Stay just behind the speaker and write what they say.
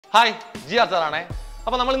Hi, GR Sarane.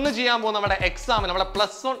 Now, we will see our exam, our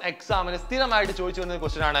 +1 exam.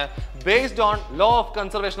 Question based on law of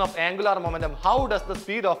conservation of angular momentum, how does the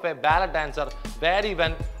speed of a ballet dancer vary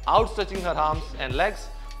when outstretching her arms and legs,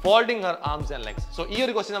 folding her arms and legs? So,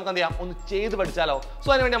 this question we will do.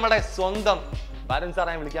 So, we will Varun Sir,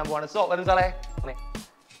 so, Varun Sir,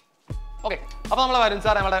 okay. Now, we will do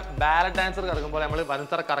ballet dancer. We will do Varun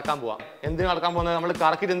Sir. Varun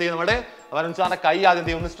Sir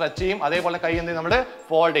stretch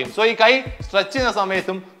fold. So, this stretch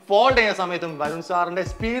fold Varun Sir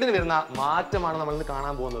speed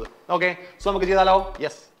okay. So, we will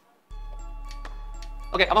yes.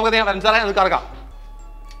 Okay. Now, we will Varun Sir.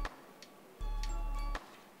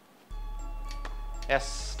 Yes.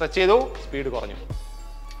 Stretch speed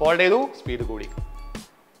fold speed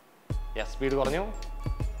yes, speed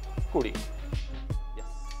kudi. Yes.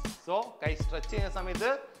 So, kai stretching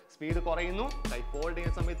speed korayunu, kai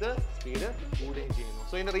folding speed kudi.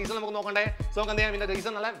 So, in the reason we will so we will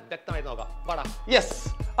reason yes.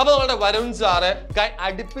 Now, Varun Sir kai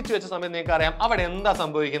adipichu vecha samayathu nikku avade endha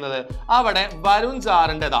sambhavikkunnathu avade Varun Sir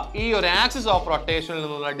indeda ee oru axis of rotation il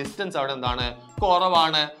ninnulla distance avade endana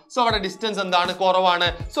koravana. So, avade distance endana koravana.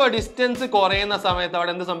 So, distance korayunna samayathu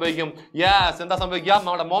avade endu sambhavikkum? Yes, endha sambhavikka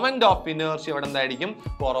nammada moment of inertia avade endayirikkum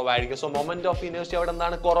koravaayirikkum. So, moment of inertia avade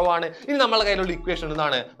endana koravana. Ini nammala kayyilulla equation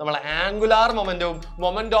endana nammala angular momentum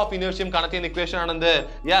moment of inertia connect cheyna equation aanendu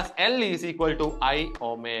yes, L is equal to I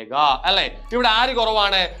omega alle ivide aari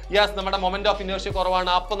koravana. Yes, nammada moment of inertia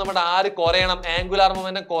koravana. Appo nammada aari korayanam angular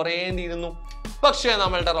momentum korayendiyirunnu. പക്ഷേ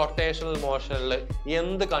നമ്മളുടെ rotational motion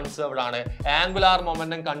എന്ത് conserved ആണ്? Angular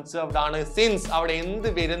momentum conserved ആണ് since അവിടെ എന്ത്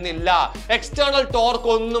വരുന്നില്ല, external torque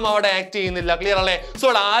ഒന്നും അവിടെ ആക്ട് ചെയ്യുന്നില്ല. ക്ലിയർ അല്ലേ? സോ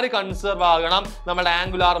അവിടെ ആര് കൺസർവ് ആകണം? നമ്മുടെ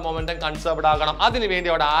ആംഗുലാർ മൊമെന്റം കൺസർവ്ഡ് ആകണം. അതിനുവേണ്ടി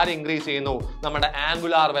അവിടെ ആര് ഇൻക്രീസ് ചെയ്യുന്നു? നമ്മുടെ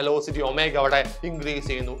ആംഗുലാർ വെലോസിറ്റി ഒമേഗ അവിടെ ഇൻക്രീസ്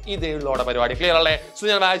ചെയ്യുന്നു. ഇതേ ഉള്ള പരിപാടി. ക്ലിയർ അല്ലേ? സോ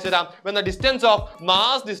ഞാൻ വായിച്ചു തരാം. When the distance of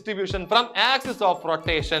mass distribution from axis of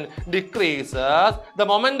rotation decreases, the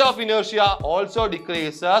moment of inertia also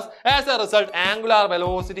decreases. As a result, angular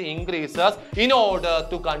velocity increases in order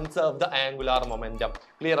to conserve the angular momentum.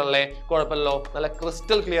 Clear alle? Kodapallo nalla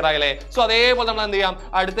crystal clear aayile. So adeypole nammal endu cheyam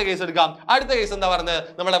adutha case edukam. Adutha case endha varane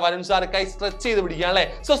nammade Varun Sir kai stretch cheyidu pidikkan alle.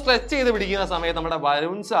 So stretch cheyidu pidikkuna samayathu nammade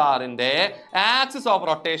Varun Sir inde axis of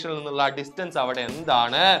rotation il ninnulla distance avade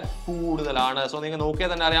endana koodudalana. So ninga nokiya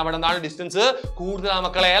thanne ariyam avade endana distance koodudala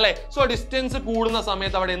makkale alle. So distance kooduna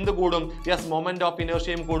samayathu avade endu koodum? Yes, moment of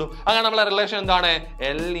inertia koodum. Angana nammala relation endana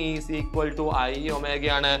L is equal to I omega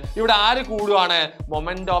ആണ്. ഇവിടെ ആര് കൂടുവാണ്?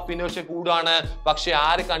 Moment of inertia കൂടുവാണ്. പക്ഷേ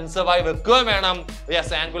ആര് conserve ആയി വെക്കുകയും വേണം?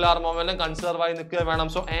 Yes, angular momentum conserve ആയി നിൽക്കുകയും വേണം.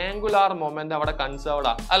 സോ ആംഗുലാർ മൊമെന്റ് അവിടെ കൺസർവ്ഡ്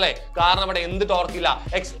ആണ് അല്ലെ? കാരണം അവിടെ എന്ത് ടോർക്ക് ഇല്ല,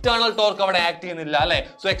 എക്സ്റ്റേണൽ ടോർക്ക് അവിടെ ആക്ട് ചെയ്യുന്നില്ല അല്ലെ?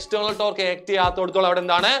 സോ എക്സ്റ്റേണൽ ടോർക്ക് ആക്ട് ചെയ്യാത്തോടത്തോളം അവിടെ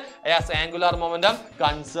എന്താണ്? യെസ്, ആംഗുലാർ മൊമെന്റം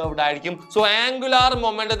കൺസർവ്ഡ് ആയിരിക്കും. സോ ആംഗുലാർ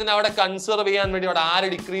മൊമെന്റത്തിന് അവിടെ കൺസർവ് ചെയ്യാൻ വേണ്ടി അവിടെ ആര്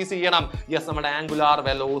ഡിക്രീസ് ചെയ്യണം? യെസ്, നമ്മുടെ ആംഗുലാർ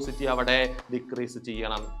വെലോസിറ്റി അവിടെ ഡിക്രീസ്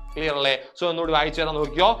ചെയ്യണം. Clear alle? So onnodu vaichu tharan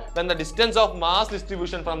nokkiyo. When the distance of mass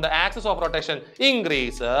distribution from the axis of rotation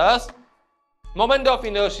increases, moment of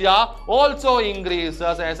inertia also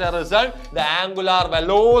increases. As a result, the angular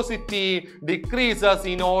velocity decreases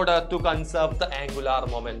in order to conserve the angular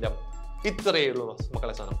momentum. ഇത്രയേ ഉള്ളൂ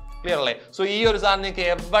മക്കളെ സാധനം. Clear അല്ലേ? So ഈ ഒരു സാധനം നിങ്ങൾക്ക്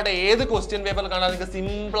എവിടെ ഏത് ക്വസ്റ്റ്യൻ പേപ്പറിൽ കാണാൻ നിങ്ങൾക്ക്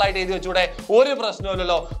സിമ്പിൾ ആയിട്ട് എഴുതി വെച്ചൂടെ, ഒരു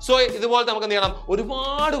പ്രശ്നമില്ലല്ലോ. സോ ഇതുപോലത്തെ നമുക്ക് എന്ത് ചെയ്യണം?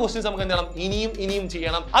 ഒരുപാട് ക്വസ്റ്റ്യൻസ് നമുക്ക് എന്ത് ചെയ്യണം? ഇനിയും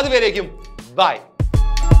ചെയ്യണം. അതുവരേക്കും ബൈ.